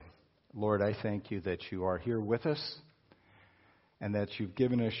Lord, I thank you that you are here with us and that you've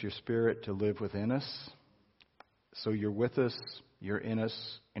given us your Spirit to live within us. So you're with us, you're in us,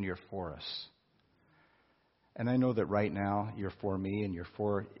 and you're for us. And I know that right now you're for me and you're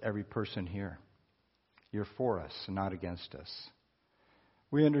for every person here. You're for us and not against us.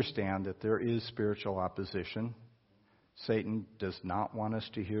 We understand that there is spiritual opposition. Satan does not want us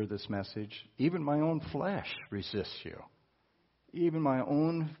to hear this message. Even my own flesh resists you. Even my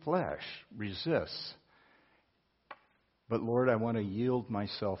own flesh resists. But Lord, I want to yield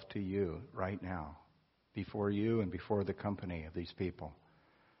myself to you right now, before you and before the company of these people.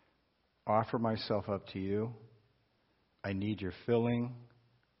 Offer myself up to you. I need your filling.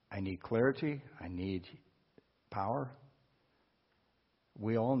 I need clarity. I need power.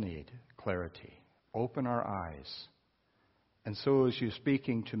 We all need clarity. Open our eyes. And so as you're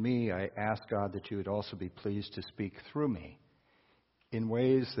speaking to me, I ask God that you would also be pleased to speak through me in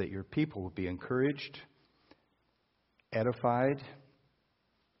ways that your people will be encouraged, edified,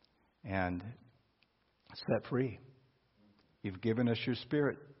 and set free. You've given us your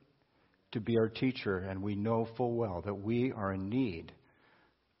Spirit to be our teacher, and we know full well that we are in need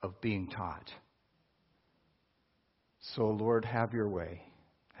of being taught. So, Lord, have your way.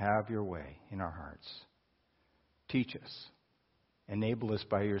 Have your way in our hearts. Teach us. Enable us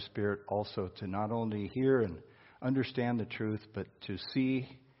by your Spirit also to not only hear and understand the truth, but to see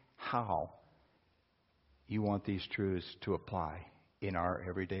how you want these truths to apply in our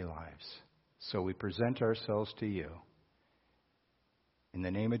everyday lives. So we present ourselves to you in the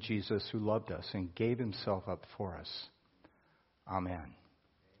name of Jesus, who loved us and gave himself up for us. Amen.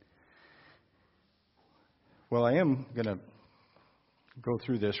 Well, I am going to go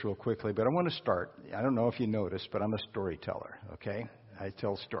through this real quickly, but I want to start. I don't know if you noticed, but I'm a storyteller, okay? I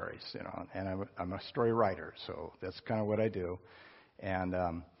tell stories, and I'm a story writer, so that's kind of what I do. And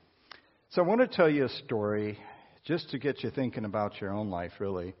so I want to tell you a story just to get you thinking about your own life,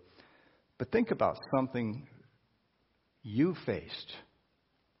 really. But think about something you faced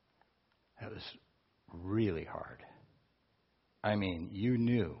that was really hard. I mean, you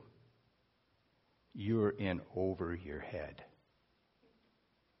knew you were in over your head.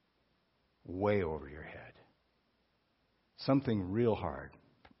 Way over your head. Something real hard.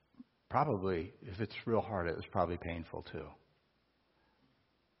 Probably, if it's real hard, it was probably painful too.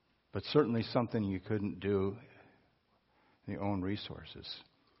 But certainly something you couldn't do in your own resources.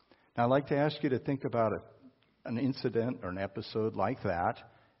 Now, I'd like to ask you to think about an incident or an episode like that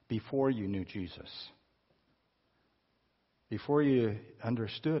before you knew Jesus. Before you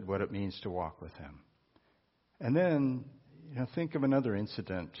understood what it means to walk with him. And then, think of another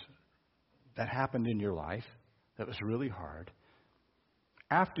incident that happened in your life that was really hard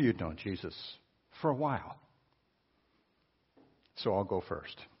after you'd known Jesus for a while. So I'll go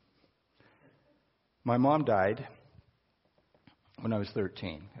first. My mom died when I was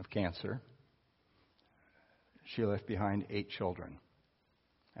 13 of cancer. She left behind 8 children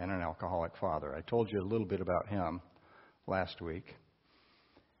and an alcoholic father. I told you a little bit about him last week.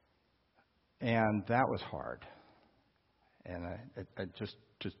 And that was hard. And I just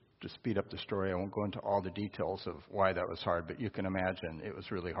to speed up the story, I won't go into all the details of why that was hard, but you can imagine it was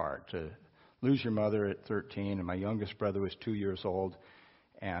really hard to lose your mother at 13, and my youngest brother was 2 years old,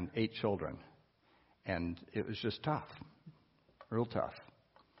 and 8 children. And it was just tough, real tough.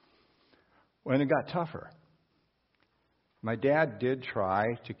 When it got tougher, my dad did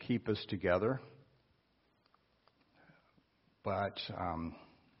try to keep us together, but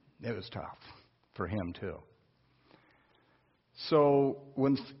it was tough for him too. So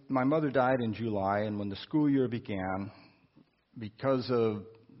when my mother died in July, and when the school year began, because of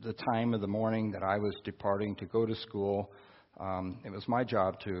the time of the morning that I was departing to go to school, it was my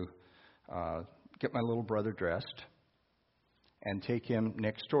job to get my little brother dressed and take him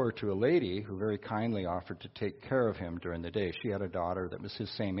next door to a lady who very kindly offered to take care of him during the day. She had a daughter that was his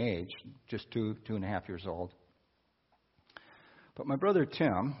same age, just 2.5 years old. But my brother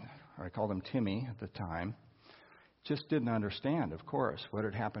Tim, or I called him Timmy at the time, just didn't understand, of course, what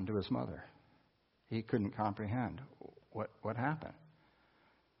had happened to his mother. He couldn't comprehend what happened.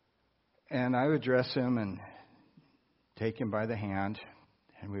 And I would dress him and take him by the hand,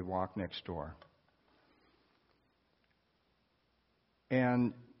 and we'd walk next door.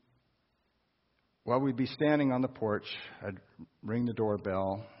 And while we'd be standing on the porch, I'd ring the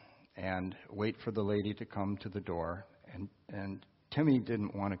doorbell and wait for the lady to come to the door. And Timmy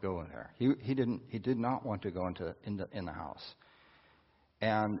didn't want to go in there. He did not want to go in the house.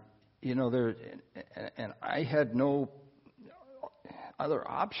 And and I had no other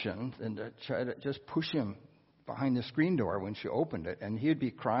option than to try to just push him behind the screen door when she opened it, and he'd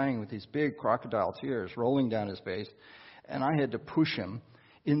be crying with these big crocodile tears rolling down his face, and I had to push him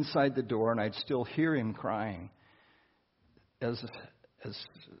inside the door, and I'd still hear him crying as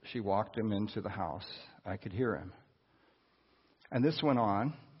she walked him into the house. I could hear him. And this went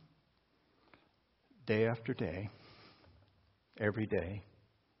on day after day,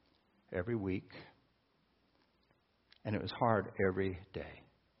 every week, and it was hard every day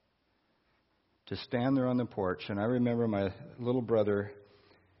to stand there on the porch. And I remember my little brother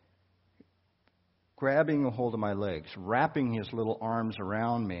grabbing a hold of my legs, wrapping his little arms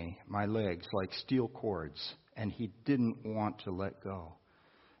around me, my legs, like steel cords, and he didn't want to let go.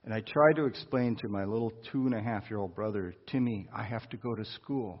 And I tried to explain to my little 2.5-year-old brother, Timmy, I have to go to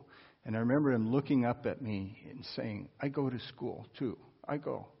school. And I remember him looking up at me and saying, I go to school too. I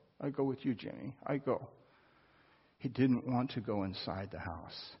go with you, Jimmy. I go. He didn't want to go inside the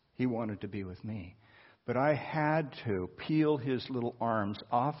house. He wanted to be with me. But I had to peel his little arms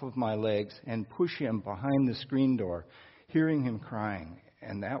off of my legs and push him behind the screen door, hearing him crying.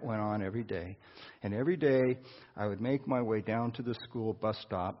 And that went on every day. And every day I would make my way down to the school bus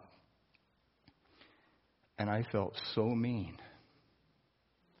stop, and I felt so mean.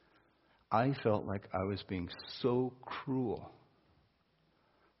 I felt like I was being so cruel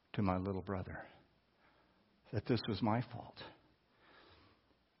to my little brother, that this was my fault.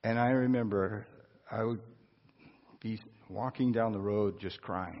 And I remember I would be walking down the road just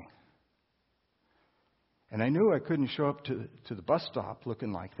crying. And I knew I couldn't show up to the bus stop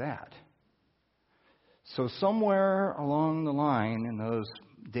looking like that. So somewhere along the line in those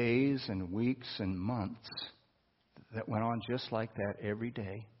days and weeks and months that went on just like that every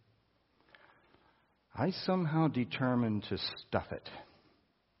day, I somehow determined to stuff it.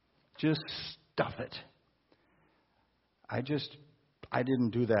 Just stuff it. I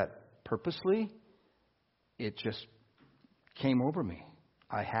didn't do that purposely. It just came over me.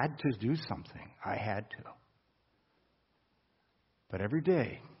 I had to do something. I had to. But every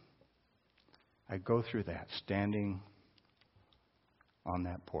day, I go through that, standing on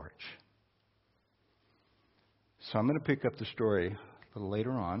that porch. So I'm going to pick up the story a little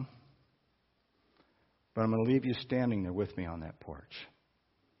later on, but I'm going to leave you standing there with me on that porch.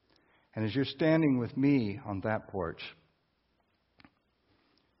 And as you're standing with me on that porch,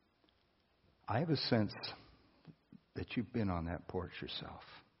 I have a sense that you've been on that porch yourself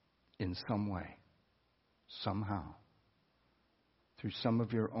in some way, somehow, through some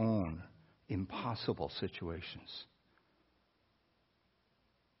of your own impossible situations.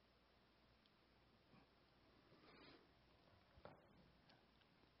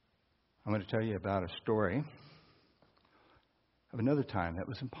 I'm going to tell you about a story of another time that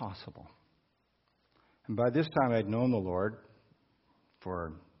was impossible. And by this time, I'd known the Lord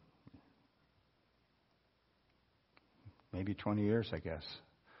for maybe 20 years, I guess.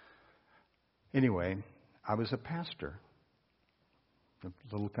 Anyway, I was a pastor of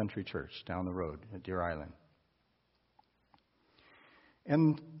a little country church down the road at Deer Island.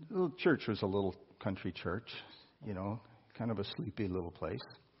 And the little church was a little country church, kind of a sleepy little place.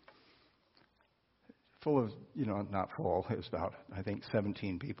 Full of, not full. It was about, I think,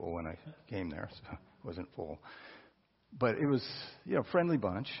 17 people when I came there, so it wasn't full. But it was, friendly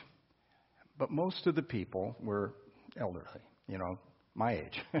bunch. But most of the people were elderly, my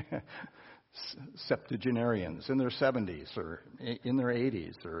age. Septuagenarians in their 70s or in their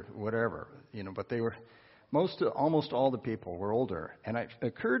 80s or whatever, but they were, almost all the people were older. And it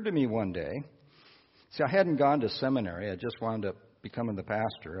occurred to me one day, I hadn't gone to seminary. I just wound up becoming the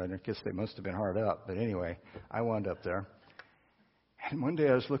pastor. I guess they must have been hard up, but anyway, I wound up there. And one day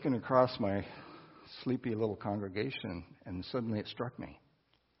I was looking across my sleepy little congregation, and suddenly it struck me.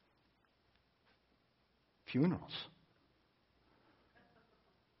 Funerals.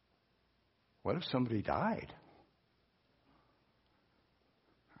 What if somebody died?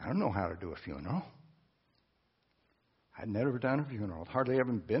 I don't know how to do a funeral. I'd never done a funeral. Hardly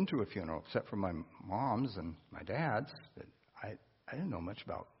ever been to a funeral, except for my mom's and my dad's. But I didn't know much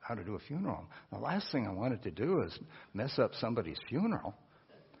about how to do a funeral. The last thing I wanted to do is mess up somebody's funeral.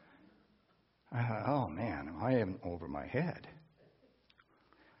 I thought, oh man, I am over my head.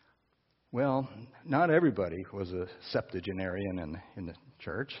 Well, not everybody was a septuagenarian in the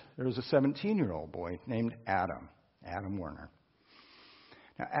church. There was a 17-year-old boy named Adam Werner.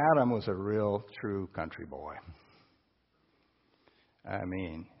 Now, Adam was a real, true country boy. I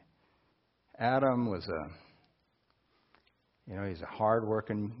mean, Adam was he's a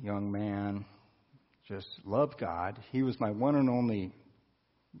hard-working young man, just loved God. He was my one and only,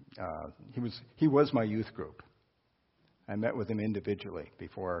 he was my youth group. I met with him individually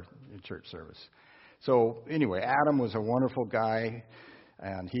before the church service. So anyway, Adam was a wonderful guy,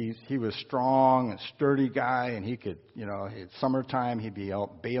 and he was strong and sturdy guy, and he could, it's summertime, he'd be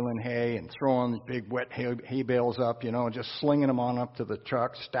out baling hay and throwing big wet hay bales up, and just slinging them on up to the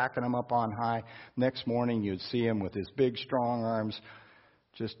truck, stacking them up on high. Next morning, you'd see him with his big, strong arms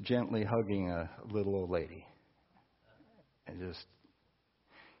just gently hugging a little old lady.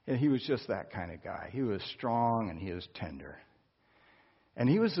 And he was just that kind of guy. He was strong and he was tender. And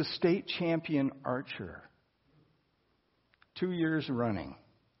he was a state champion archer. 2 years running.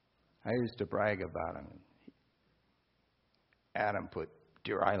 I used to brag about him. Adam put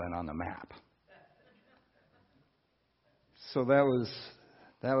Deer Island on the map. So that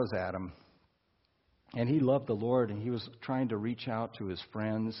was Adam. And he loved the Lord, and he was trying to reach out to his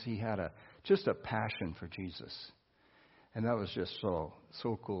friends. He had just a passion for Jesus. And that was just so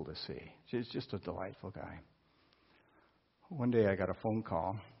cool to see. He's just a delightful guy. One day I got a phone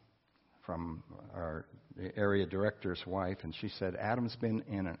call from our area director's wife, and she said, Adam's been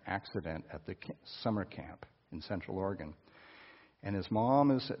in an accident at the summer camp in Central Oregon. And his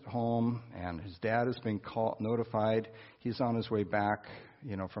mom is at home, and his dad has been notified. He's on his way back,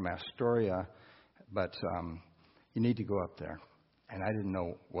 from Astoria, but you need to go up there. And I didn't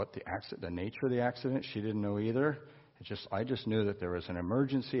know what the nature of the accident. She didn't know either. I just knew that there was an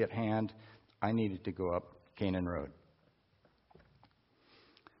emergency at hand. I needed to go up Canaan Road.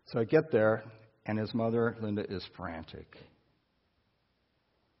 So I get there, and his mother, Linda, is frantic.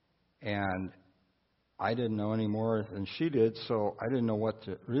 And I didn't know any more than she did, so I didn't know what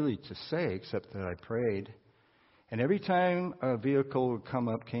to say, except that I prayed. And every time a vehicle would come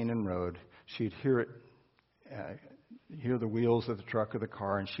up Canaan Road, she'd hear the wheels of the truck or the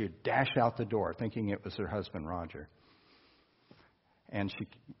car, and she'd dash out the door, thinking it was her husband, Roger. And she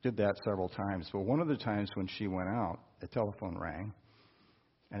did that several times. But one of the times when she went out, the telephone rang,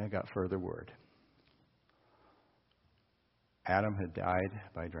 and I got further word. Adam had died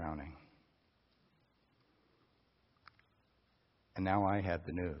by drowning. And now I had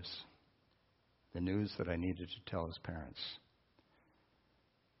the news that I needed to tell his parents.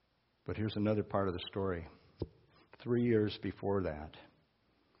 But here's another part of the story. 3 years before that,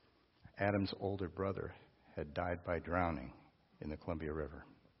 Adam's older brother had died by drowning in the Columbia River.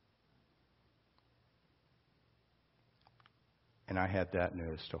 And I had that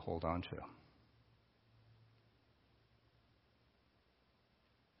news to hold on to.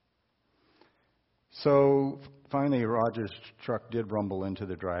 So finally, Roger's truck did rumble into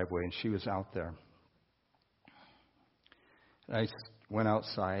the driveway, and she was out there. I went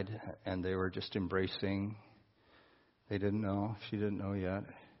outside, and they were just embracing. They didn't know. She didn't know yet.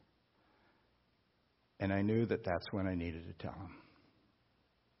 And I knew that that's when I needed to tell him.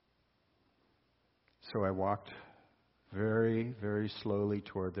 So I walked very, very slowly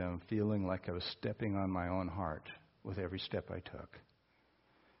toward them, feeling like I was stepping on my own heart with every step I took.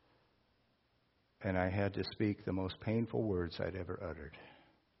 And I had to speak the most painful words I'd ever uttered.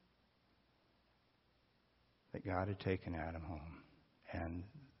 That God had taken Adam home. And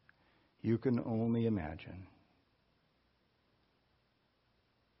you can only imagine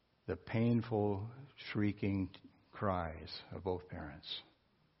the painful, shrieking cries of both parents.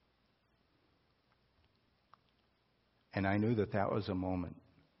 And I knew that was a moment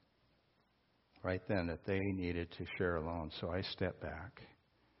right then that they needed to share alone. So I stepped back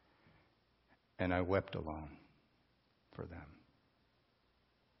and I wept alone for them.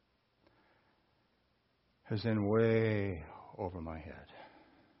 It was then way over my head.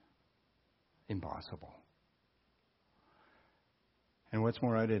 Impossible. And what's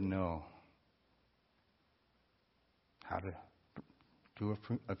more, I didn't know how to do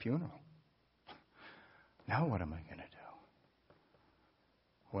a funeral. Now what am I going to do?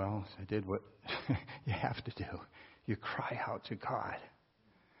 Well, I did what you have to do. You cry out to God.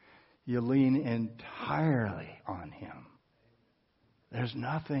 You lean entirely on Him. There's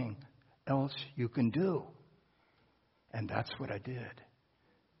nothing else you can do. And that's what I did.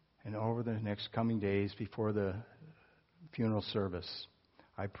 And over the next coming days before the funeral service,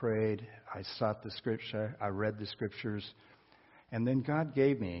 I prayed, I sought the Scripture, I read the Scriptures, and then God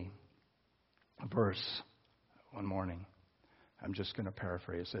gave me a verse one morning. I'm just going to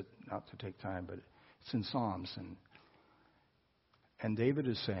paraphrase it, not to take time, but it's in Psalms. And David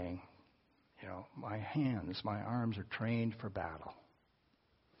is saying, my hands, my arms are trained for battle.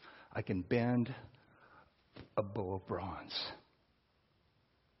 I can bend a bow of bronze.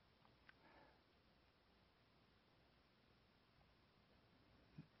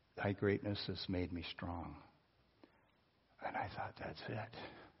 Thy greatness has made me strong. And I thought, that's it.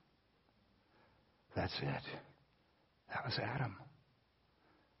 That's it. That was Adam.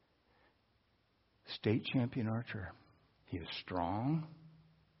 State champion archer. He was strong.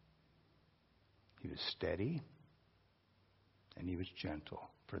 He was steady. And he was gentle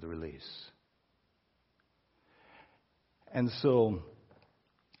for the release. And so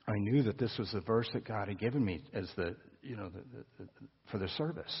I knew that this was the verse that God had given me as for the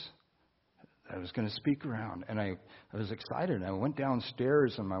service. I was going to speak around, and I was excited. I went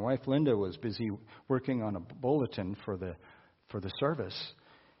downstairs, and my wife Linda was busy working on a bulletin for the service,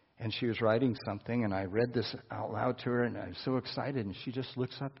 and she was writing something, and I read this out loud to her, and I was so excited, and she just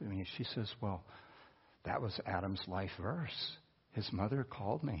looks up at me, and she says, "Well, that was Adam's life verse. His mother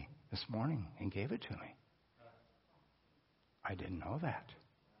called me this morning and gave it to me." I didn't know that.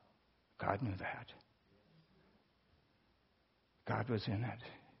 God knew that. God was in it,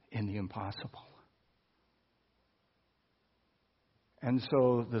 in the impossible. And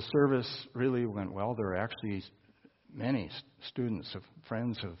so the service really went well. There were actually many students,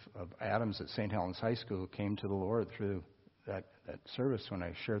 friends of Adams at St. Helens High School who came to the Lord through that service when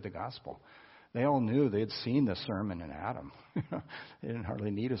I shared the gospel. They all knew they had seen the sermon in Adam. They didn't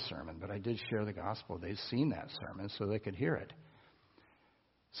hardly need a sermon, but I did share the gospel. They'd seen that sermon so they could hear it.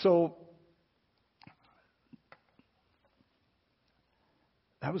 So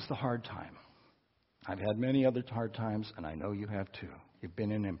that was the hard time. I've had many other hard times, and I know you have too. You've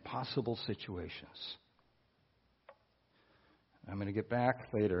been in impossible situations. I'm going to get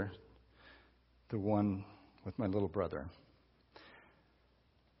back later, the one with my little brother.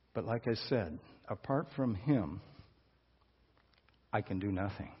 But like I said, apart from him, I can do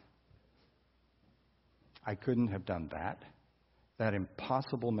nothing. I couldn't have done that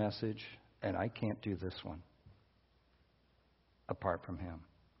impossible message, and I can't do this one apart from him.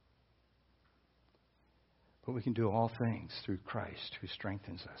 But we can do all things through Christ who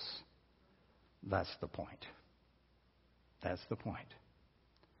strengthens us. That's the point. That's the point.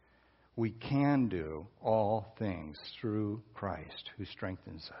 We can do all things through Christ who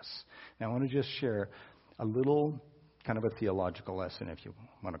strengthens us. Now, I want to just share a little kind of a theological lesson, if you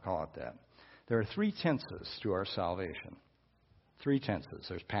want to call it that. There are 3 tenses to our salvation. 3 tenses.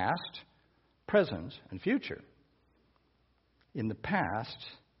 There's past, present, and future. In the past,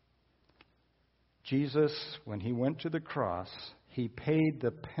 Jesus, when he went to the cross, he paid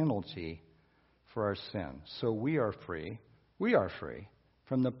the penalty for our sin. So we are free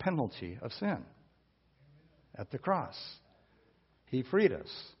from the penalty of sin at the cross. He freed us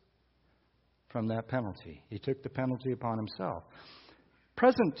from that penalty. He took the penalty upon himself.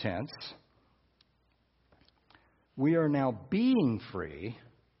 Present tense, we are now being freed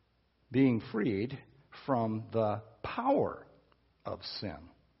from the power of sin.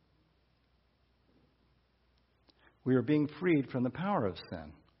 We are being freed from the power of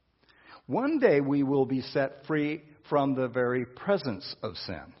sin. One day we will be set free from the very presence of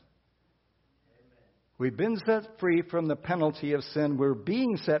sin. We've been set free from the penalty of sin. We're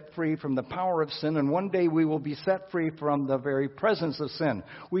being set free from the power of sin. And one day we will be set free from the very presence of sin.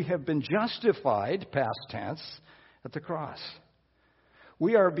 We have been justified, past tense, at the cross.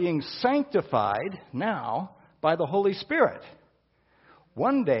 We are being sanctified now by the Holy Spirit.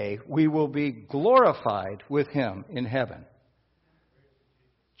 One day we will be glorified with him in heaven.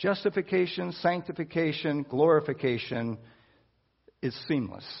 Justification, sanctification, glorification is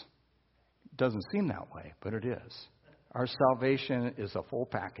seamless. It doesn't seem that way, but it is. Our salvation is a full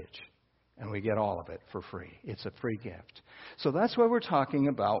package, and we get all of it for free. It's a free gift. So that's why we're talking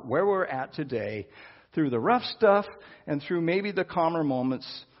about where we're at today, through the rough stuff and through maybe the calmer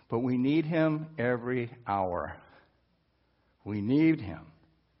moments, but we need him every hour. We need him.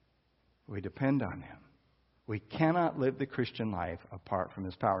 We depend on him. We cannot live the Christian life apart from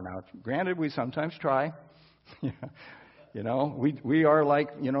his power. Now, granted, we sometimes try. We are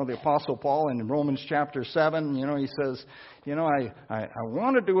like, the Apostle Paul in Romans chapter 7. He says, I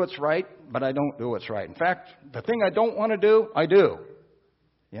want to do what's right, but I don't do what's right. In fact, the thing I don't want to do, I do.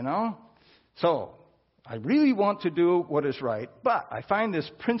 So, I really want to do what is right, but I find this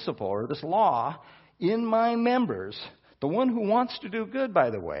principle or this law in my members, the one who wants to do good, by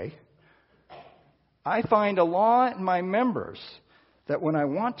the way, I find a law in my members that when I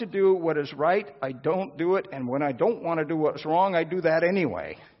want to do what is right, I don't do it. And when I don't want to do what's wrong, I do that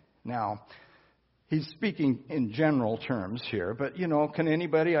anyway. Now, he's speaking in general terms here. But, can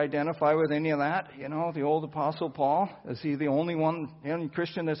anybody identify with any of that? The old Apostle Paul, is he the only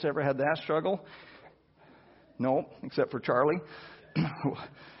Christian that's ever had that struggle? No, except for Charlie.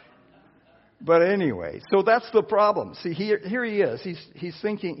 But anyway, so that's the problem. See, here he is. He's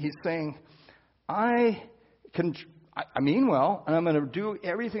saying, I mean well, and I'm going to do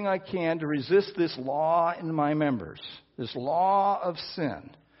everything I can to resist this law in my members, this law of sin.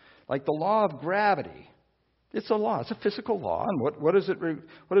 like the law of gravity. It's a law. It's a physical law. And what does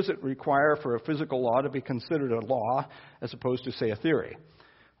it require for a physical law to be considered a law as opposed to, say, a theory?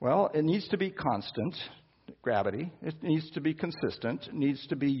 Well, it needs to be constant, gravity. It needs to be consistent. It needs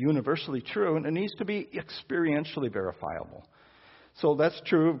to be universally true. And it needs to be experientially verifiable. So that's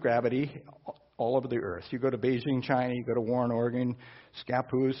true of gravity all over the earth. You go to Beijing, China. You go to Warren, Oregon,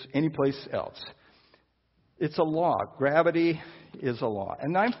 Scappoose, any place else. It's a law. Gravity is a law.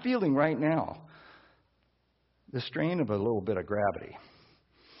 And I'm feeling right now the strain of a little bit of gravity.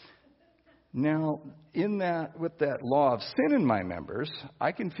 Now, with that law of sin in my members,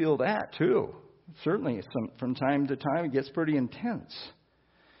 I can feel that too. Certainly, from time to time, it gets pretty intense.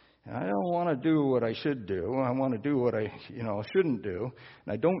 And I don't want to do what I should do. I want to do what I, shouldn't do.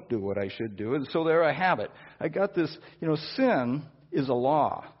 And I don't do what I should do. And so there I have it. I got this, sin is a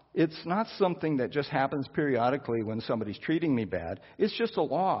law. It's not something that just happens periodically when somebody's treating me bad. It's just a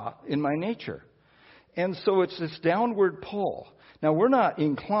law in my nature. And so it's this downward pull. Now, we're not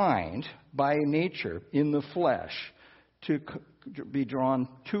inclined by nature in the flesh to be drawn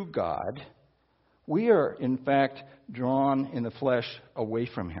to God. We are, in fact, drawn in the flesh away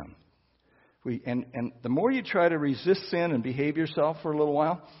from Him. And the more you try to resist sin and behave yourself for a little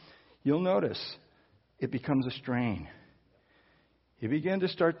while, you'll notice it becomes a strain. You begin to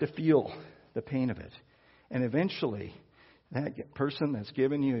start to feel the pain of it. And eventually, that person that's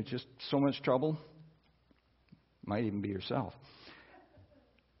given you just so much trouble, might even be yourself,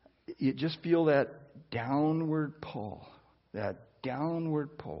 you just feel that downward pull.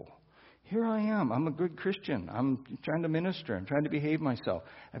 Here I am. I'm a good Christian. I'm trying to minister. I'm trying to behave myself.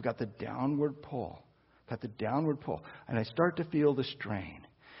 I've got the downward pull. And I start to feel the strain.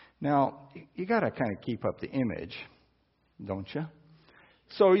 Now, you got to kind of keep up the image, don't you?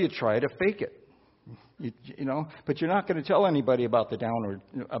 So you try to fake it. But you're not going to tell anybody about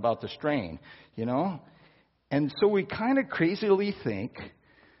the strain, And so we kind of crazily think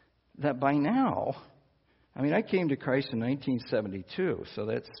that by now, I came to Christ in 1972, so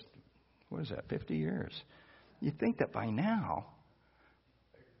that's, 50 years. You think that by now,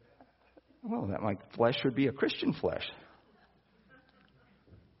 that my flesh would be a Christian flesh.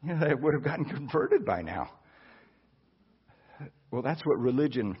 I would have gotten converted by now. Well, that's what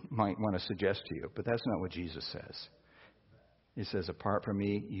religion might want to suggest to you, but that's not what Jesus says. He says, apart from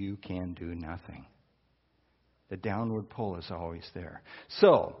me, you can do nothing. The downward pull is always there.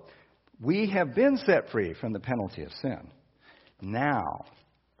 So, we have been set free from the penalty of sin. Now,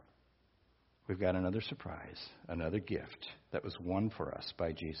 we've got another surprise, another gift that was won for us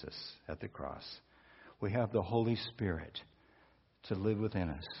by Jesus at the cross. We have the Holy Spirit to live within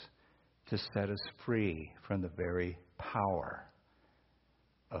us, to set us free from the very power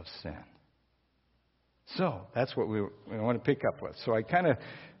of sin. So, that's what we want to pick up with. So I kind of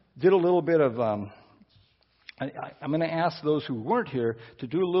did a little bit of... I'm going to ask those who weren't here to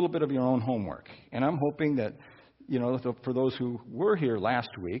do a little bit of your own homework. And I'm hoping that, for those who were here last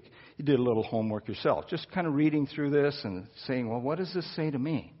week, you did a little homework yourself. Just kind of reading through this and saying, well, what does this say to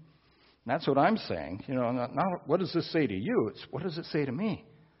me? And that's what I'm saying. Not what does this say to you? It's what does it say to me?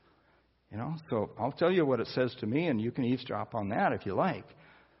 So I'll tell you what it says to me, and you can eavesdrop on that if you like.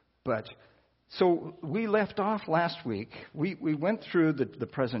 But so we left off last week. We went through the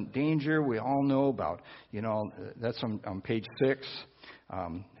present danger. We all know about, that's on page 6.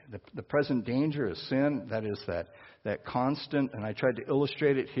 The present danger is sin. That is that constant, and I tried to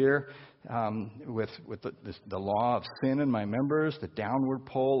illustrate it here with the law of sin in my members, the downward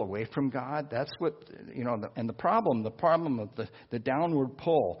pull away from God. That's what, and the problem of the downward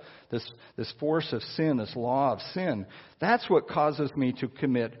pull, this force of sin, this law of sin, that's what causes me to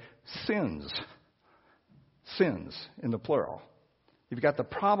commit sins in the plural. You've got the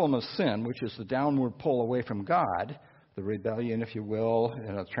problem of sin, which is the downward pull away from God, the rebellion, if you will,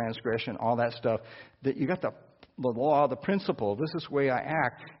 transgression, all that stuff. That you got the law, the principle, this is the way I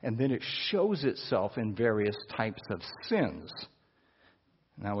act, and then it shows itself in various types of sins.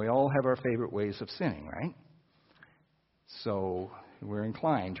 Now, we all have our favorite ways of sinning, right? So we're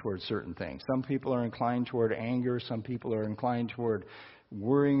inclined toward certain things. Some people are inclined toward anger. Some people are inclined toward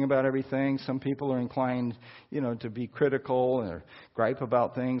worrying about everything. Some people are inclined, to be critical or gripe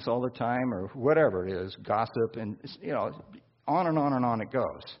about things all the time or whatever it is, gossip, and, on and on and on it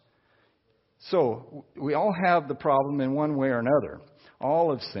goes. So we all have the problem in one way or another.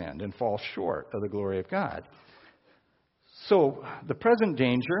 All have sinned and fall short of the glory of God. So the present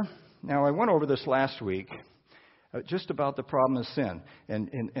danger, now I went over this last week, just about the problem of sin. And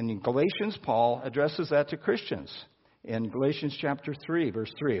in Galatians, Paul addresses that to Christians. In Galatians chapter 3,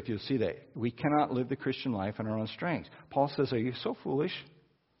 verse 3, if you'll see that, we cannot live the Christian life in our own strength. Paul says, are you so foolish?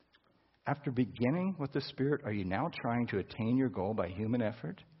 After beginning with the Spirit, are you now trying to attain your goal by human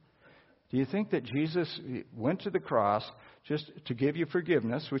effort? Do you think that Jesus went to the cross just to give you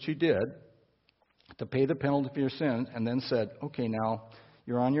forgiveness, which he did, to pay the penalty for your sins, and then said, okay, now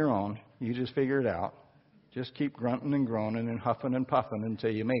you're on your own. You just figure it out. Just keep grunting and groaning and huffing and puffing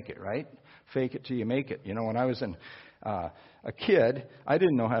until you make it, right? Fake it till you make it. You know, when I was a kid, I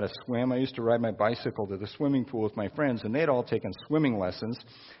didn't know how to swim. I used to ride my bicycle to the swimming pool with my friends, and they'd all taken swimming lessons.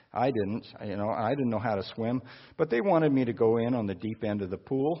 I didn't. I didn't know how to swim. But they wanted me to go in on the deep end of the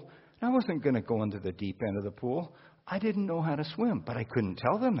pool. And I wasn't going to go into the deep end of the pool. I didn't know how to swim, but I couldn't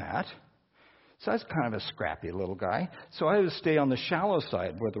tell them that. So I was kind of a scrappy little guy. So I would stay on the shallow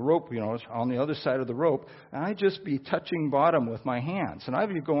side where the rope, was on the other side of the rope. And I'd just be touching bottom with my hands. And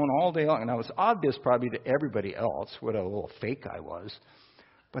I'd be going all day long. And I was obvious probably to everybody else what a little fake I was.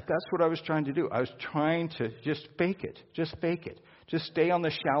 But that's what I was trying to do. I was trying to just fake it. Just fake it. Just stay on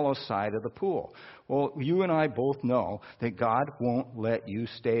the shallow side of the pool. Well, you and I both know that God won't let you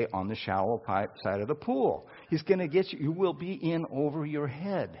stay on the shallow side of the pool. He's going to get you. You will be in over your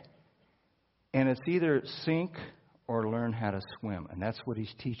head. And it's either sink or learn how to swim. And that's what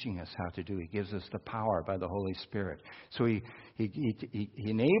he's teaching us how to do. He gives us the power by the Holy Spirit. So he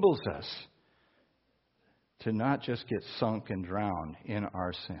enables us to not just get sunk and drowned in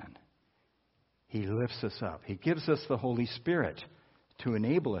our sin. He lifts us up. He gives us the Holy Spirit to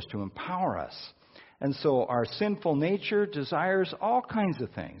enable us, to empower us. And so our sinful nature desires all kinds of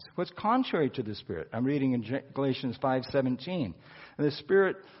things. What's contrary to the Spirit? I'm reading in Galatians 5:17. And the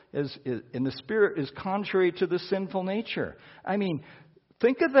Spirit is contrary to the sinful nature. I mean,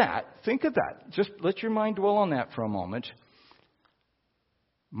 think of that. Think of that. Just let your mind dwell on that for a moment.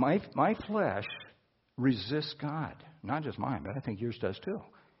 My flesh resists God. Not just mine, but I think yours does too.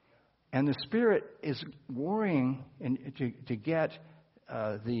 And the Spirit is warring to get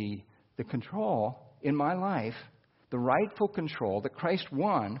the control in my life, the rightful control that Christ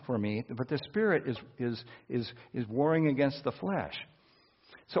won for me, but the Spirit is warring against the flesh.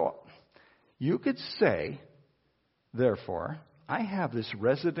 So you could say, therefore, I have this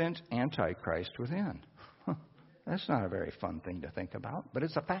resident Antichrist within. That's not a very fun thing to think about, but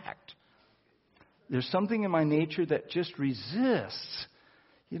it's a fact. There's something in my nature that just resists,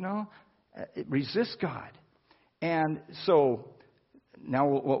 it resists God. And so now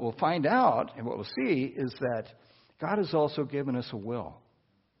what we'll find out and what we'll see is that God has also given us a will.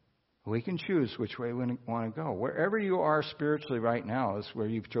 We can choose which way we want to go. Wherever you are spiritually right now is where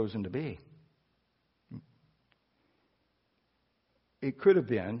you've chosen to be. It could have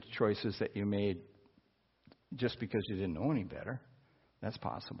been choices that you made just because you didn't know any better. That's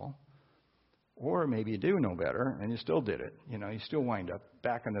possible. Or maybe you do know better and you still did it. You still wind up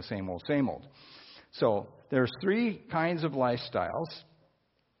back in the same old. So there's three kinds of lifestyles.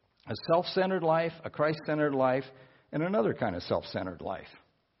 A self-centered life, a Christ-centered life, and another kind of self-centered life.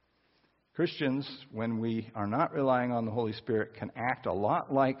 Christians, when we are not relying on the Holy Spirit, can act a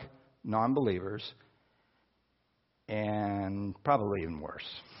lot like non-believers and probably even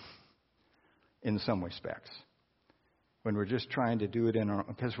worse in some respects. When we're just trying to do it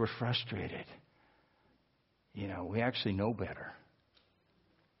because we're frustrated. We actually know better.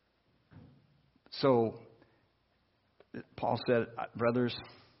 So, Paul said, brothers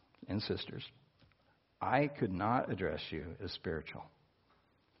and sisters, I could not address you as spiritual,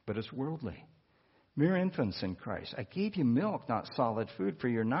 but as worldly. Mere infants in Christ. I gave you milk, not solid food, for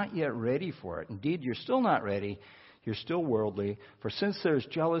you're not yet ready for it. Indeed, you're still not ready. You're still worldly. For since there's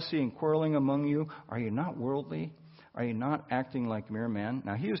jealousy and quarreling among you, are you not worldly? Are you not acting like mere men?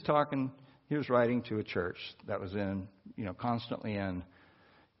 Now, he was writing to a church that was constantly in,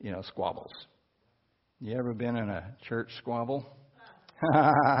 squabbles. You ever been in a church squabble?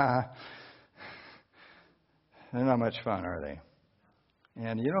 They're not much fun, are they?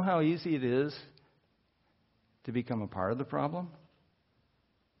 And you know how easy it is to become a part of the problem?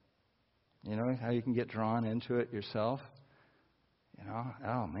 You know how you can get drawn into it yourself?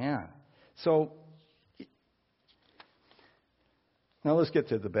 Oh man. So, now let's get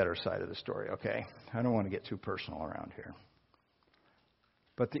to the better side of the story, okay? I don't want to get too personal around here.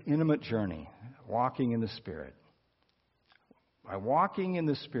 But the intimate journey, walking in the Spirit. By walking in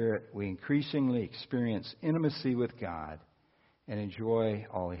the Spirit, we increasingly experience intimacy with God and enjoy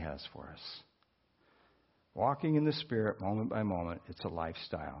all He has for us. Walking in the Spirit, moment by moment, it's a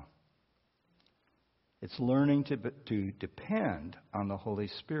lifestyle. It's learning to depend on the Holy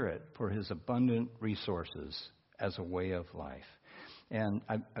Spirit for His abundant resources as a way of life. And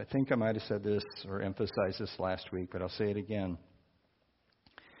I think I might have said this or emphasized this last week, but I'll say it again.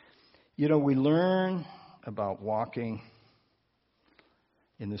 We learn about walking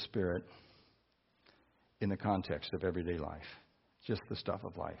in the Spirit in the context of everyday life, just the stuff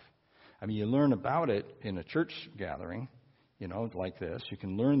of life. I mean, you learn about it in a church gathering, like this. You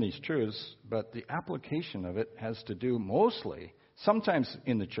can learn these truths, but the application of it has to do mostly, sometimes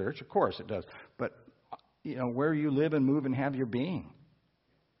in the church, of course it does, but, where you live and move and have your being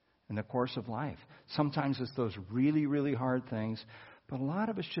in the course of life. Sometimes it's those really, really hard things, but a lot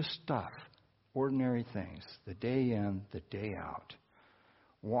of it's just stuff, ordinary things, the day in, the day out.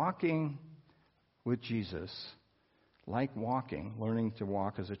 Walking with Jesus, like learning to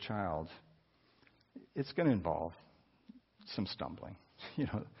walk as a child, it's going to involve some stumbling,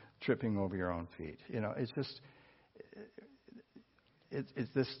 tripping over your own feet. It's just, it's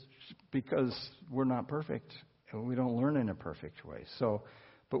this because we're not perfect and we don't learn in a perfect way.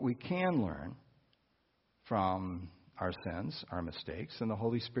 But we can learn from our sins, our mistakes, and the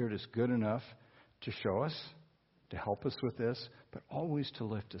Holy Spirit is good enough to show us, to help us with this, but always to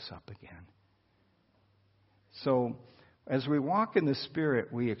lift us up again. So, as we walk in the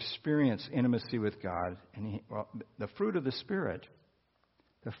Spirit, we experience intimacy with God. And the fruit of the Spirit,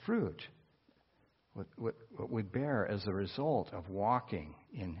 what we bear as a result of walking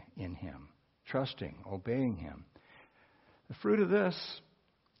in Him, trusting, obeying Him. The fruit of this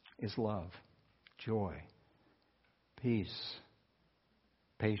is love, joy, peace,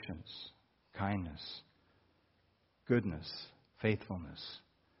 patience, kindness, goodness, faithfulness,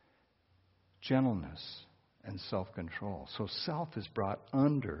 gentleness, and self-control. So self is brought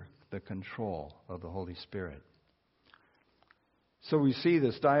under the control of the Holy Spirit. So we see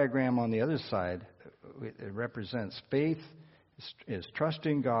this diagram on the other side. It represents faith is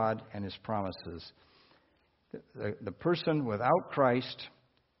trusting God and His promises. The person without Christ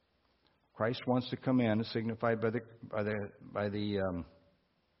wants to come in, signified by the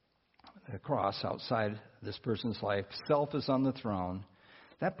cross outside this person's life. Self is on the throne.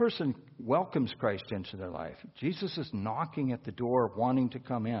 That person welcomes Christ into their life. Jesus is knocking at the door, wanting to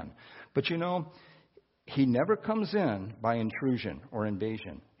come in. But He never comes in by intrusion or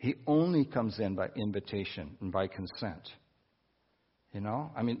invasion. He only comes in by invitation and by consent.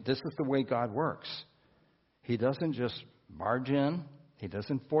 This is the way God works. He doesn't just barge in. He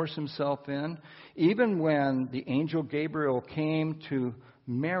doesn't force Himself in. Even when the angel Gabriel came to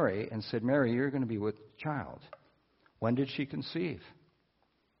Mary and said, Mary, you're going to be with child. When did she conceive?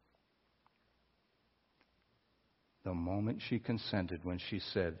 The moment she consented, when she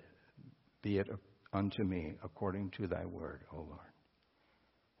said, be it unto me according to thy word, O Lord.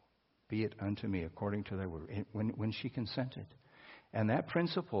 Be it unto me according to thy word. When she consented. And that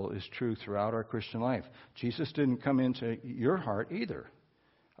principle is true throughout our Christian life. Jesus didn't come into your heart either,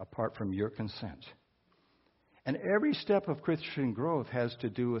 apart from your consent. And every step of Christian growth has to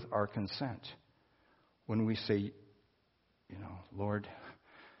do with our consent. When we say, Lord,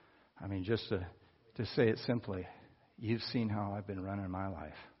 just to say it simply, you've seen how I've been running my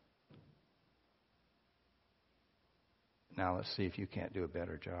life. Now let's see if you can't do a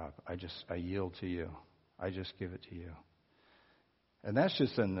better job. I yield to you. I just give it to you. And that's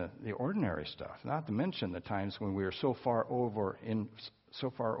just in the ordinary stuff, not to mention the times when we are so far over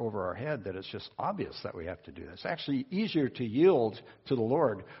our head that it's just obvious that we have to do this. It's actually easier to yield to the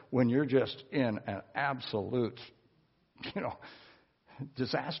Lord when you're just in an absolute,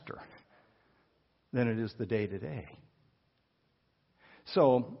 disaster than it is the day-to-day.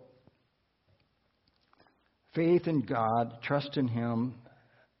 So, faith in God, trust in Him,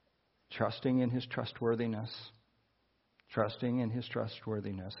 trusting in His trustworthiness. Trusting in His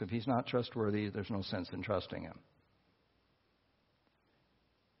trustworthiness. If He's not trustworthy, there's no sense in trusting Him.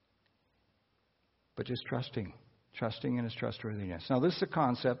 But just trusting in His trustworthiness. Now, this is a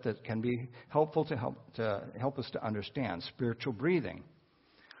concept that can be helpful to help us to understand spiritual breathing.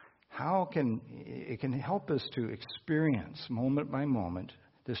 It can help us to experience moment by moment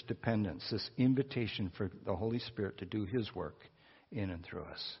this dependence, this invitation for the Holy Spirit to do His work in and through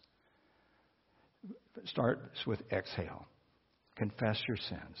us. It starts with exhale. Confess your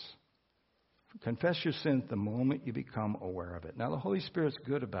sins. Confess your sins the moment you become aware of it. Now, the Holy Spirit's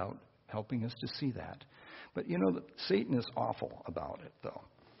good about helping us to see that. But, Satan is awful about it, though.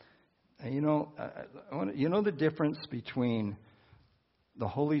 And, the difference between the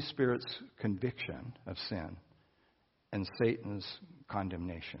Holy Spirit's conviction of sin and Satan's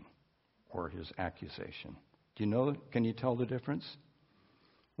condemnation or his accusation. Can you tell the difference?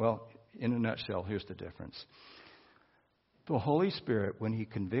 Well, in a nutshell, here's the difference. The Holy Spirit, when He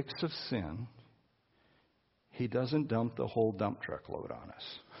convicts of sin, He doesn't dump the whole dump truck load on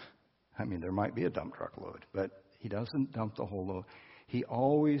us. There might be a dump truck load, but He doesn't dump the whole load. He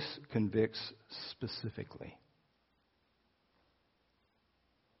always convicts specifically.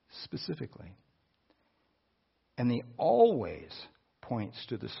 Specifically. And he always points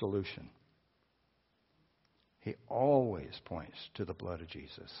to the solution. He always points to the blood of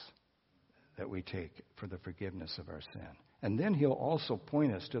Jesus that we take for the forgiveness of our sin. And then he'll also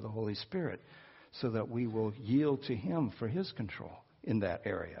point us to the Holy Spirit so that we will yield to him for his control in that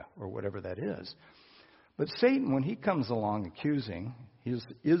area or whatever that is. But Satan, when he comes along accusing, he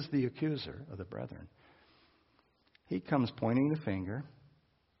is the accuser of the brethren. He comes pointing the finger,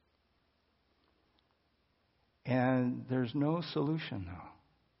 and there's no solution now.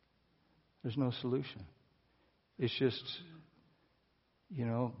 There's no solution. It's just,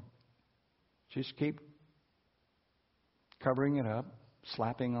 just keep covering it up,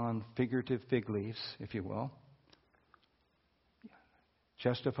 slapping on figurative fig leaves, if you will.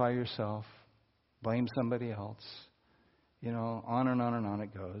 Justify yourself, blame somebody else. On and on and on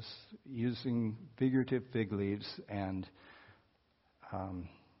it goes, using figurative fig leaves. And,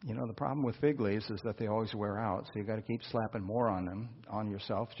 the problem with fig leaves is that they always wear out, so you've got to keep slapping more on them, on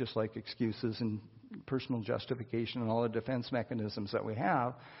yourself, just like excuses and personal justification and all the defense mechanisms that we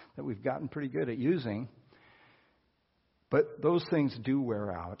have that we've gotten pretty good at using. But those things do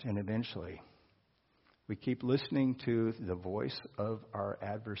wear out, and eventually we keep listening to the voice of our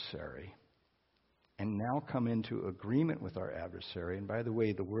adversary and now come into agreement with our adversary. And by the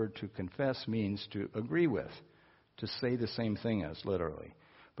way, the word to confess means to agree with, to say the same thing as, literally,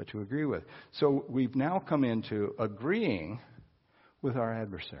 but to agree with. So we've now come into agreeing with our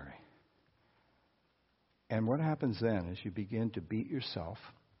adversary. And what happens then is you begin to beat yourself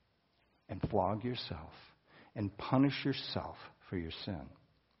and flog yourself and punish yourself for your sin.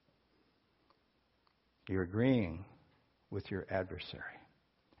 You're agreeing with your adversary.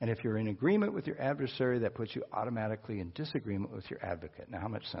 And if you're in agreement with your adversary, that puts you automatically in disagreement with your advocate. Now, how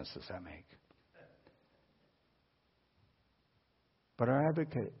much sense does that make? But our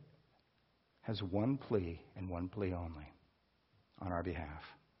advocate has one plea and one plea only on our behalf.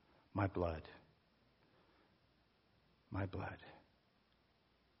 My blood. My blood.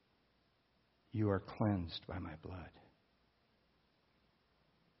 You are cleansed by my blood.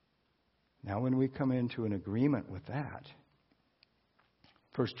 Now, when we come into an agreement with that,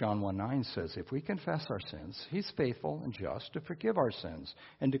 1 John 1:9 says, if we confess our sins, he's faithful and just to forgive our sins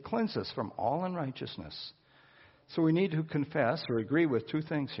and to cleanse us from all unrighteousness. So we need to confess or agree with two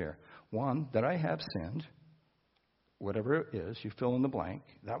things here. One, that I have sinned, whatever it is, you fill in the blank.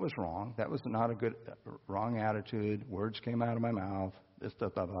 That was wrong. That was not a good, wrong attitude. Words came out of my mouth. This, blah,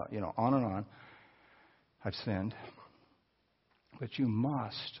 blah, blah, on and on. I've sinned. But you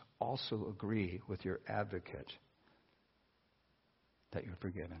must also agree with your advocate that you're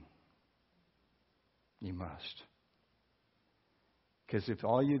forgiven. You must. Because if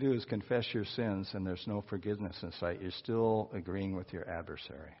all you do is confess your sins and there's no forgiveness in sight, you're still agreeing with your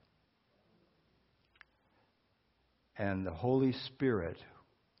adversary. And the Holy Spirit,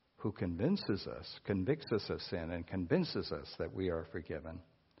 who convicts us of sin and convinces us that we are forgiven,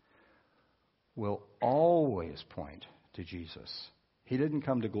 will always point to Jesus. He didn't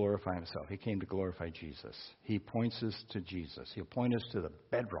come to glorify himself. He came to glorify Jesus. He points us to Jesus. He'll point us to the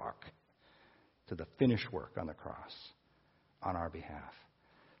bedrock, to the finished work on the cross on our behalf.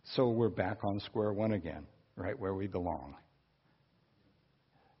 So we're back on square one again, right where we belong.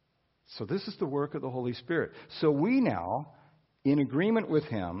 So this is the work of the Holy Spirit. So we now, in agreement with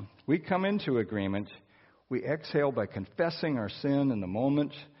him, we come into agreement. We exhale by confessing our sin in the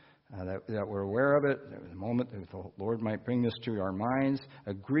moment that we're aware of it, the moment that the Lord might bring this to our minds,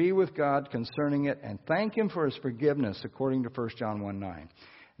 agree with God concerning it, and thank him for his forgiveness according to 1 John 1:9.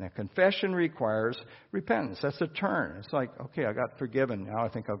 Now, confession requires repentance. That's a turn. It's like, okay, I got forgiven. Now I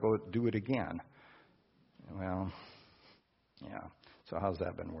think I'll go do it again. Well, yeah. So how's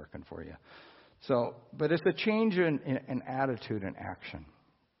that been working for you? But it's a change in attitude and action.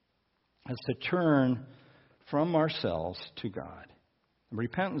 It's a turn from ourselves to God.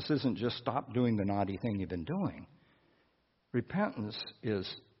 Repentance isn't just stop doing the naughty thing you've been doing. Repentance is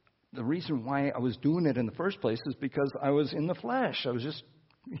the reason why I was doing it in the first place is because I was in the flesh. I was just,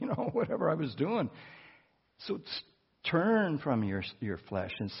 whatever I was doing. So turn from your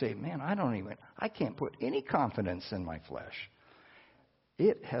flesh and say, man, I can't put any confidence in my flesh.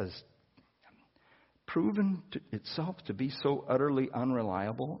 It has proven itself to be so utterly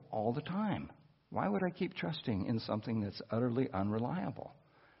unreliable all the time. Why would I keep trusting in something that's utterly unreliable?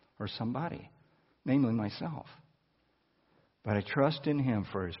 Or somebody, namely myself. But I trust in him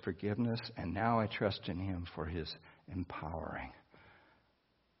for his forgiveness, and now I trust in him for his empowering.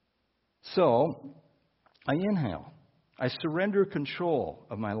 So, I inhale. I surrender control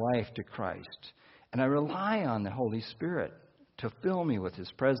of my life to Christ. And I rely on the Holy Spirit to fill me with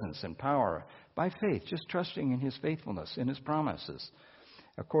His presence and power by faith, just trusting in His faithfulness, in His promises.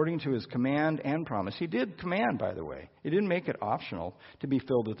 According to His command and promise. He did command, by the way. He didn't make it optional to be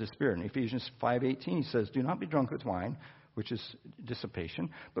filled with the Spirit. In Ephesians 5:18, He says, do not be drunk with wine, which is dissipation,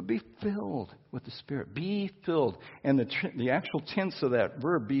 but be filled with the Spirit. Be filled. And the actual tense of that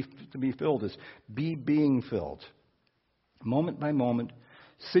verb, to be filled, is be being filled. Moment by moment,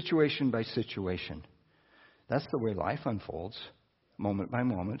 situation by situation. That's the way life unfolds, moment by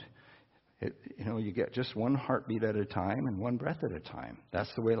moment. You get just one heartbeat at a time and one breath at a time.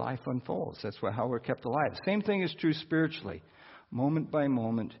 That's the way life unfolds. That's how we're kept alive. Same thing is true spiritually. Moment by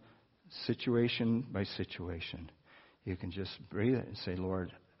moment, situation by situation. You can just breathe it and say,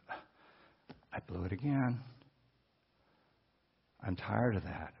 Lord, I blew it again. I'm tired of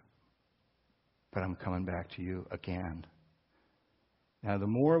that. But I'm coming back to you again. Now, the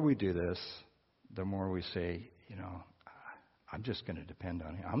more we do this, the more we say, I'm just going to depend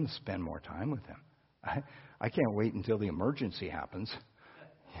on Him. I'm going to spend more time with Him. I can't wait until the emergency happens.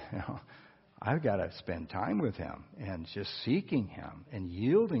 I've got to spend time with Him and just seeking Him and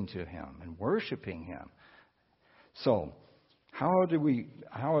yielding to Him and worshiping Him. So, how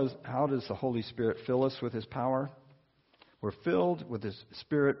does the Holy Spirit fill us with His power? We're filled with His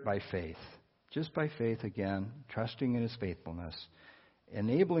Spirit by faith. Just by faith again, trusting in His faithfulness,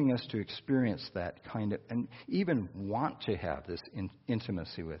 enabling us to experience that kind of, and even want to have this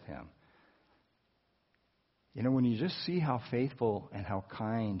intimacy with Him. When you just see how faithful and how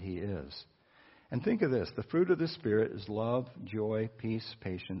kind He is. And think of this, the fruit of the Spirit is love, joy, peace,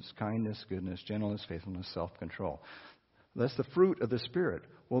 patience, kindness, goodness, gentleness, faithfulness, self-control. That's the fruit of the Spirit.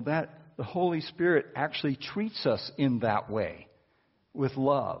 Well, the Holy Spirit actually treats us in that way, with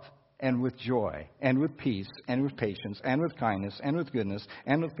love and with joy and with peace and with patience and with kindness and with goodness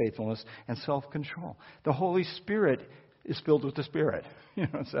and with faithfulness and self-control. The Holy Spirit is filled with the Spirit.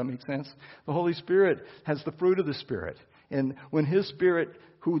 Does that make sense? The Holy Spirit has the fruit of the Spirit. And when His Spirit,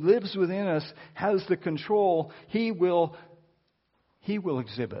 who lives within us, has the control, He will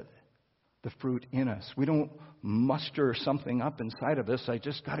exhibit the fruit in us. We don't muster something up inside of us. I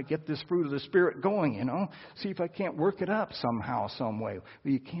just got to get this fruit of the Spirit going, See if I can't work it up somehow, some way.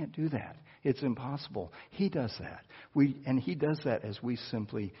 Well, you can't do that. It's impossible. He does that. And He does that as we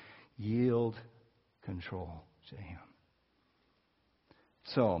simply yield control to Him.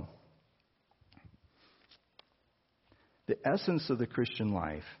 So, the essence of the Christian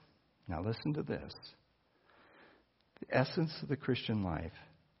life, now listen to this. The essence of the Christian life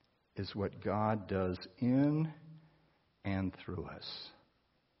is what God does in and through us.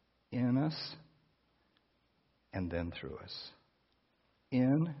 In us and then through us.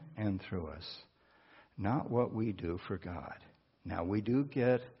 In and through us. Not what we do for God. Now, we do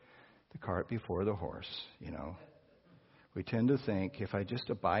get the cart before the horse, We tend to think, if I just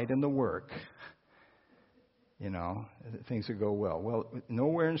abide in the work, things will go well. Well,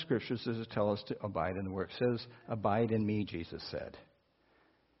 nowhere in Scripture does it tell us to abide in the work. It says, abide in me, Jesus said.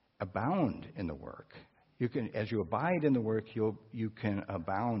 Abound in the work. As you abide in the work, you can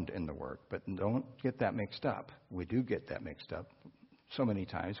abound in the work. But don't get that mixed up. We do get that mixed up so many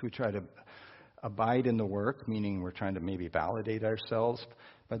times. We try to abide in the work, meaning we're trying to maybe validate ourselves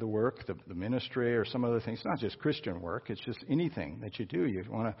by the work, the ministry, or some other things. It's not just Christian work. It's just anything that you do. You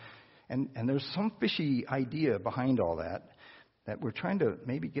want to, and there's some fishy idea behind all that we're trying to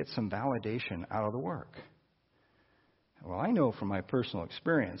maybe get some validation out of the work. Well, I know from my personal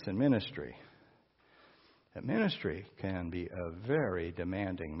experience in ministry that ministry can be a very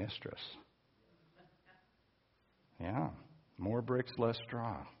demanding mistress. Yeah, more bricks, less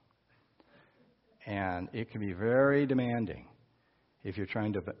straw. And it can be very demanding if you're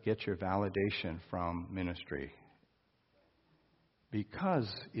trying to get your validation from ministry. Because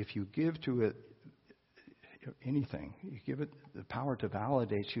if you give to it anything, you give it the power to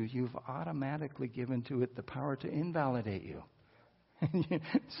validate you, you've automatically given to it the power to invalidate you.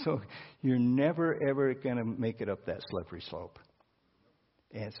 So you're never, ever going to make it up that slippery slope.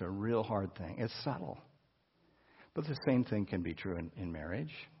 It's a real hard thing. It's subtle. But the same thing can be true in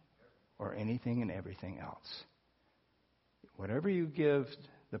marriage or anything and everything else. Whatever you give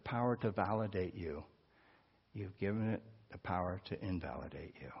the power to validate you, you've given it the power to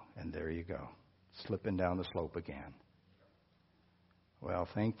invalidate you. And there you go, slipping down the slope again. Well,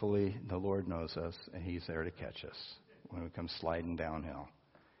 thankfully, the Lord knows us, and He's there to catch us when we come sliding downhill.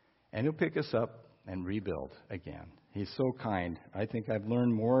 And He'll pick us up and rebuild again. He's so kind. I think I've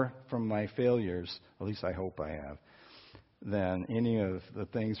learned more from my failures, at least I hope I have, than any of the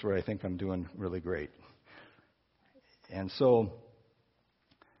things where I think I'm doing really great. And so,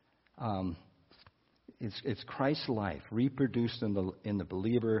 It's Christ's life reproduced in the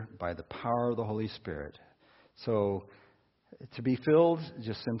believer by the power of the Holy Spirit. So to be filled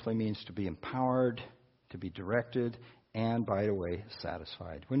just simply means to be empowered, to be directed, and, by the way,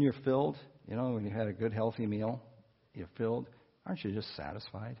 satisfied. When you're filled, when you had a good, healthy meal, you're filled, aren't you just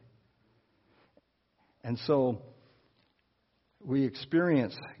satisfied? And so we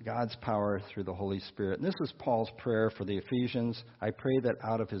experience God's power through the Holy Spirit. And this is Paul's prayer for the Ephesians. I pray that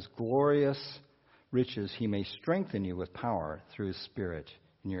out of his glorious riches he may strengthen you with power through his Spirit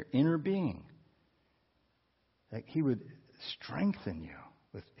in your inner being. That he would strengthen you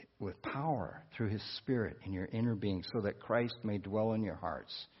with power through his Spirit in your inner being so that Christ may dwell in your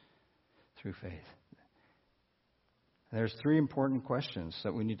hearts through faith. And there's 3 important questions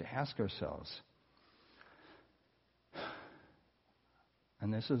that we need to ask ourselves.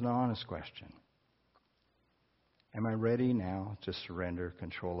 And this is an honest question. Am I ready now to surrender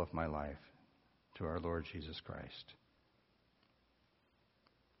control of my life to our Lord Jesus Christ?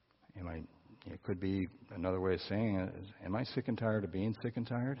 It could be another way of saying it is, am I sick and tired of being sick and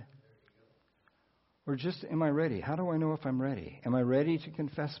tired? Or just, am I ready? How do I know if I'm ready? Am I ready to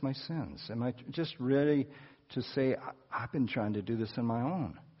confess my sins? Am I just ready to say, I've been trying to do this in my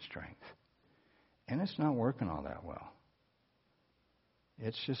own strength, and it's not working all that well.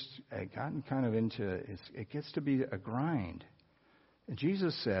 It's just gotten kind of it gets to be a grind.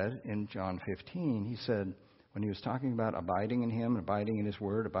 Jesus said in John 15, he said, when he was talking about abiding in him, abiding in his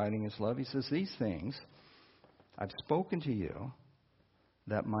word, abiding in his love, he says, these things I've spoken to you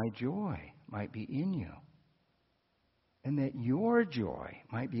that my joy might be in you and that your joy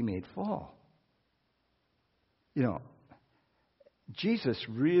might be made full. Jesus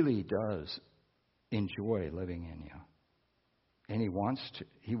really does enjoy living in you. And he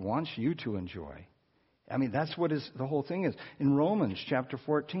wants you to enjoy. I mean, that's what the whole thing is. In Romans chapter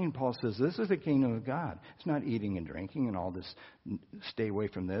 14, Paul says, this is the kingdom of God. It's not eating and drinking and all this, stay away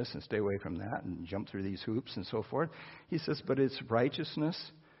from this and stay away from that and jump through these hoops and so forth. He says, but it's righteousness,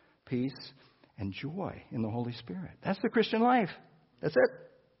 peace, and joy in the Holy Spirit. That's the Christian life. That's it.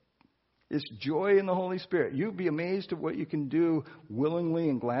 It's joy in the Holy Spirit. You'd be amazed at what you can do willingly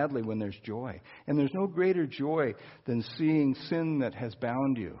and gladly when there's joy. And there's no greater joy than seeing sin that has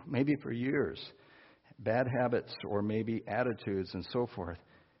bound you, maybe for years, bad habits or maybe attitudes and so forth,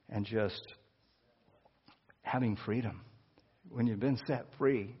 and just having freedom. When you've been set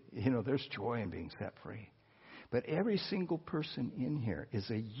free, there's joy in being set free. But every single person in here is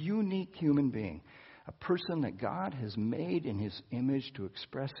a unique human being. A person that God has made in his image to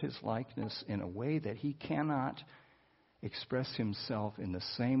express his likeness in a way that he cannot express himself in the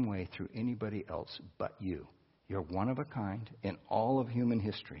same way through anybody else but you. You're one of a kind in all of human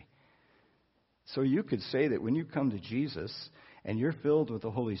history. So you could say that when you come to Jesus and you're filled with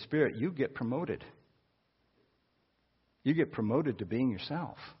the Holy Spirit, you get promoted. You get promoted to being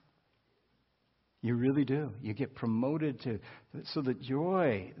yourself. You really do. You get promoted so the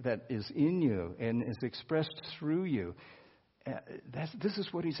joy that is in you and is expressed through you, this is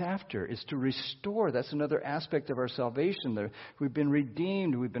what he's after, is to restore. That's another aspect of our salvation. We've been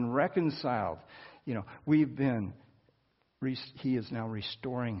redeemed. We've been reconciled. He is now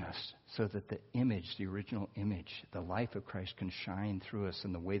restoring us so that the original image, the life of Christ can shine through us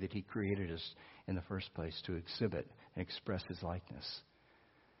in the way that he created us in the first place to exhibit and express his likeness.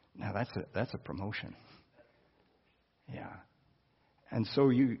 Now that's a promotion. Yeah. And so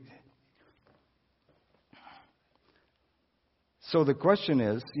the question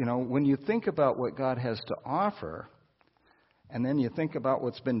is, when you think about what God has to offer, and then you think about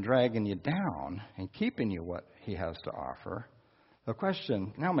what's been dragging you down and keeping you what he has to offer, the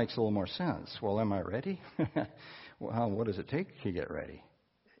question now makes a little more sense. Well, am I ready? Well, what does it take to get ready?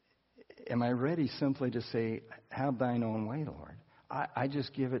 Am I ready simply to say, have thine own way, Lord? I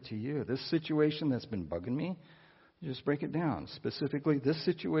just give it to you. This situation that's been bugging me, just break it down. Specifically, this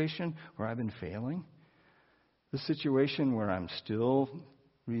situation where I've been failing, this situation where I'm still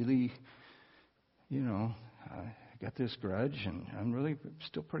really, I got this grudge and I'm really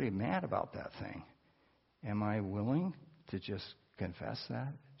still pretty mad about that thing. Am I willing to just confess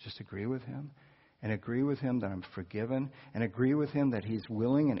that, just agree with him? And agree with him that I'm forgiven, and agree with him that he's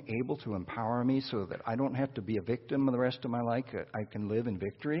willing and able to empower me so that I don't have to be a victim of the rest of my life. I can live in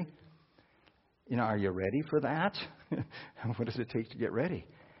victory. Are you ready for that? What does it take to get ready?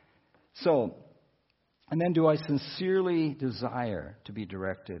 So, and then do I sincerely desire to be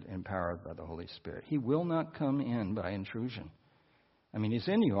directed and empowered by the Holy Spirit? He will not come in by intrusion. I mean, he's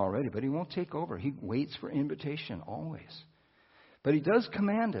in you already, but he won't take over. He waits for invitation always. But he does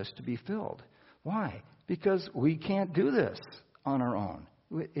command us to be filled. Why? Because we can't do this on our own.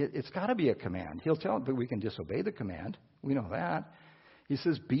 It's got to be a command. He'll tell it, but we can disobey the command. We know that. He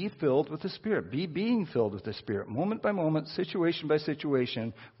says, be filled with the Spirit. Be being filled with the Spirit, moment by moment, situation by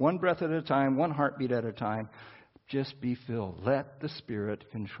situation, one breath at a time, one heartbeat at a time. Just be filled. Let the Spirit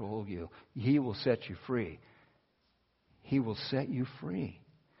control you. He will set you free. He will set you free.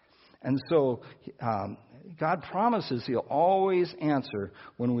 And so God promises He'll always answer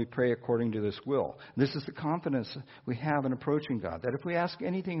when we pray according to this will. This is the confidence we have in approaching God, that if we ask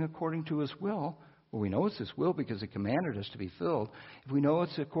anything according to His will, well, we know it's His will because He commanded us to be filled. If we know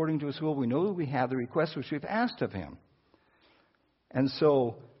it's according to His will, we know that we have the request which we've asked of Him. And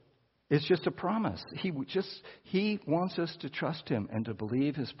so it's just a promise. He wants us to trust Him and to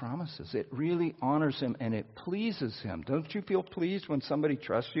believe His promises. It really honors Him and it pleases Him. Don't you feel pleased when somebody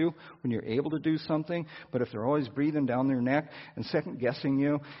trusts you, when you're able to do something? But if they're always breathing down their neck and second guessing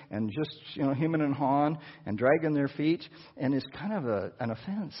you and just, hemming and hawing and dragging their feet, and it's kind of an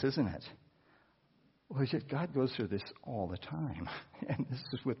offense, isn't it? Well, God goes through this all the time. And this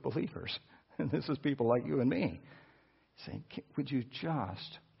is with believers. And this is people like you and me. Saying, would you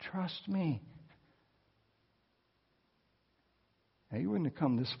just trust me? Now, you wouldn't have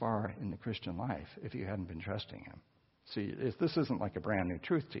come this far in the Christian life if you hadn't been trusting Him. See, this isn't like a brand new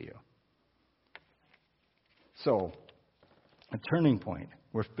truth to you. So, a turning point.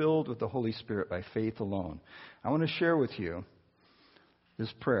 We're filled with the Holy Spirit by faith alone. I want to share with you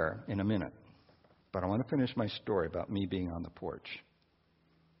this prayer in a minute. But I want to finish my story about me being on the porch.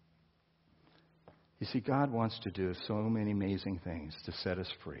 You see, God wants to do so many amazing things to set us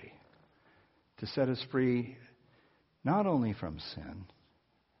free. To set us free not only from sin,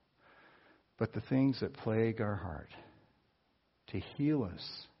 but the things that plague our heart. To heal us.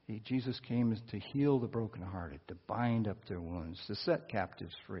 Jesus came to heal the brokenhearted, to bind up their wounds, to set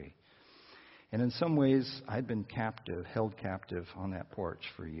captives free. And in some ways, I'd been held captive on that porch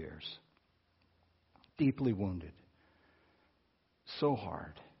for years. Deeply wounded. So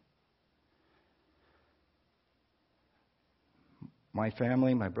hard. My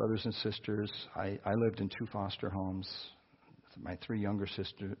family, my brothers and sisters, I lived in 2 foster homes. My 3 younger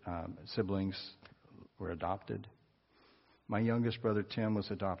siblings were adopted. My youngest brother, Tim,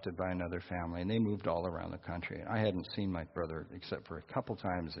 was adopted by another family, and they moved all around the country. I hadn't seen my brother except for a couple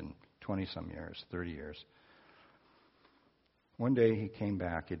times in 20-some years, 30 years. One day he came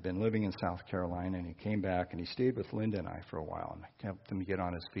back. He'd been living in South Carolina, and he came back, and he stayed with Linda and I for a while, and I helped him get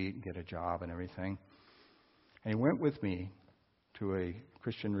on his feet and get a job and everything. And he went with me to a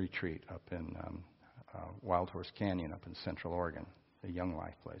Christian retreat up in Wild Horse Canyon up in Central Oregon, a Young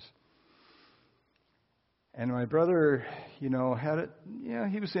Life place. And my brother, had it,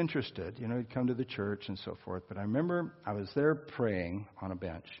 he was interested. He'd come to the church and so forth. But I remember I was there praying on a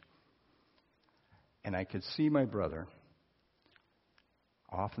bench, and I could see my brother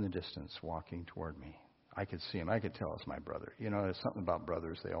off in the distance walking toward me. I could see him. I could tell it's my brother. There's something about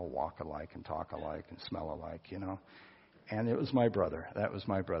brothers. They all walk alike and talk alike and smell alike, And it was my brother. That was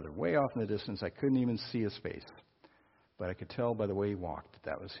my brother. Way off in the distance, I couldn't even see his face. But I could tell by the way he walked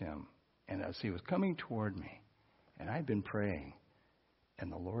that was him. And as he was coming toward me, and I'd been praying,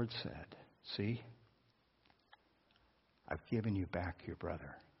 and the Lord said, "See, I've given you back your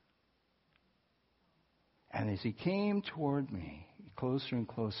brother." And as he came toward me, closer and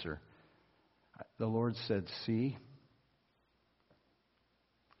closer, the Lord said, "See,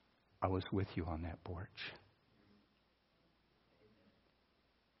 I was with you on that porch.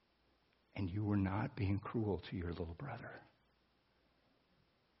 And you were not being cruel to your little brother.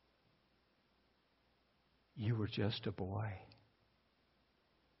 You were just a boy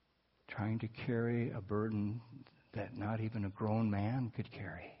trying to carry a burden that not even a grown man could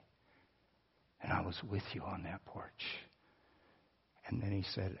carry. And I was with you on that porch." And then he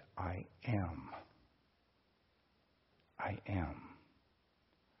said, I am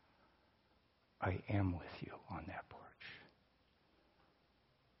with you on that porch.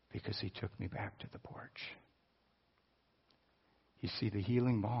 Because he took me back to the porch. You see, the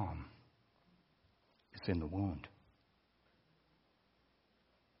healing balm is in the wound.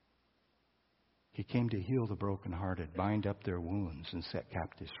 He came to heal the brokenhearted, bind up their wounds, and set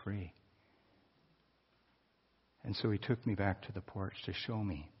captives free. And so he took me back to the porch to show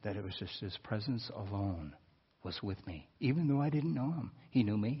me that it was just his presence alone was with me. Even though I didn't know him, he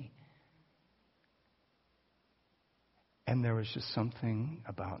knew me. And there was just something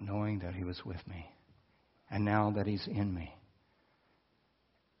about knowing that he was with me. And now that he's in me.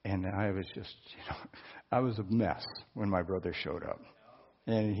 And I was just, I was a mess when my brother showed up.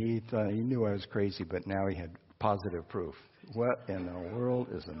 And he thought, he knew I was crazy, but now he had positive proof. What in the world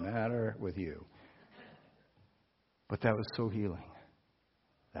is the matter with you? But that was so healing.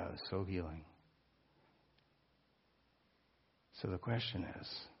 That was so healing. So the question is,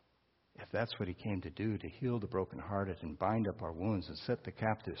 if that's what he came to do, to heal the brokenhearted and bind up our wounds and set the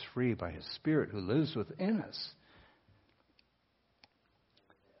captives free by his Spirit who lives within us,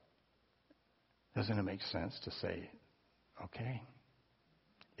 doesn't it make sense to say, okay,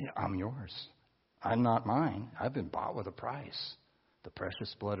 I'm yours. I'm not mine. I've been bought with a price. The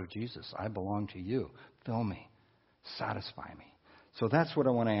precious blood of Jesus. I belong to you. Fill me. Satisfy me. So that's what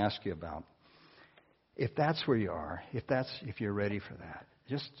I want to ask you about. If that's where you are, if you're ready for that,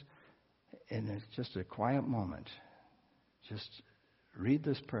 in just a quiet moment, just read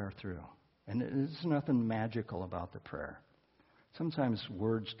this prayer through. And there's nothing magical about the prayer. Sometimes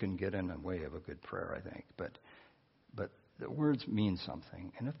words can get in the way of a good prayer, I think. But the words mean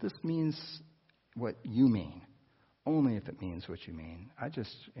something. And if this means what you mean, only if it means what you mean, I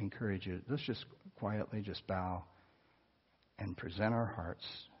just encourage you, let's just quietly just bow and present our hearts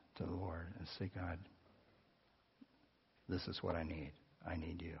to the Lord and say, God, this is what I need. I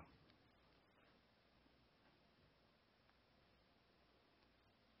need you.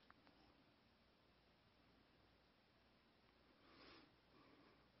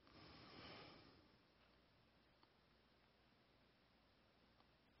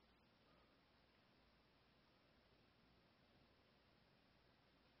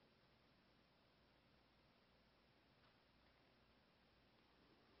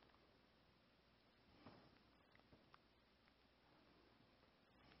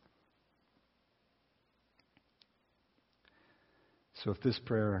 So if this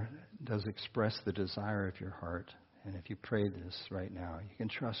prayer does express the desire of your heart, and if you pray this right now, you can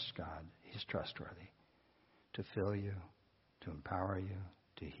trust God. He's trustworthy to fill you, to empower you,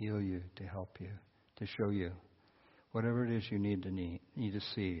 to heal you, to help you, to show you whatever it is you need to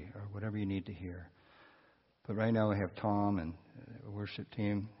see or whatever you need to hear. But right now we have Tom and the worship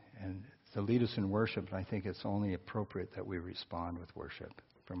team, and to lead us in worship, I think it's only appropriate that we respond with worship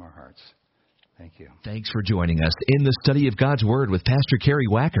from our hearts. Thank you. Thanks for joining us in the study of God's Word with Pastor Kerry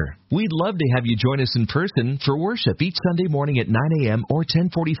Wacker. We'd love to have you join us in person for worship each Sunday morning at 9 a.m. or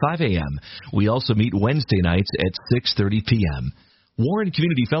 10:45 a.m. We also meet Wednesday nights at 6:30 p.m. Warren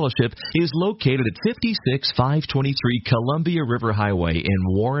Community Fellowship is located at 56523 Columbia River Highway in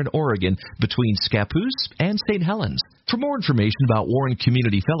Warren, Oregon, between Scappoose and St. Helens. For more information about Warren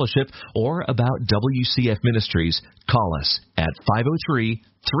Community Fellowship or about WCF Ministries, call us at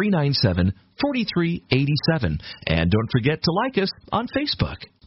 503-397-4387. And don't forget to like us on Facebook.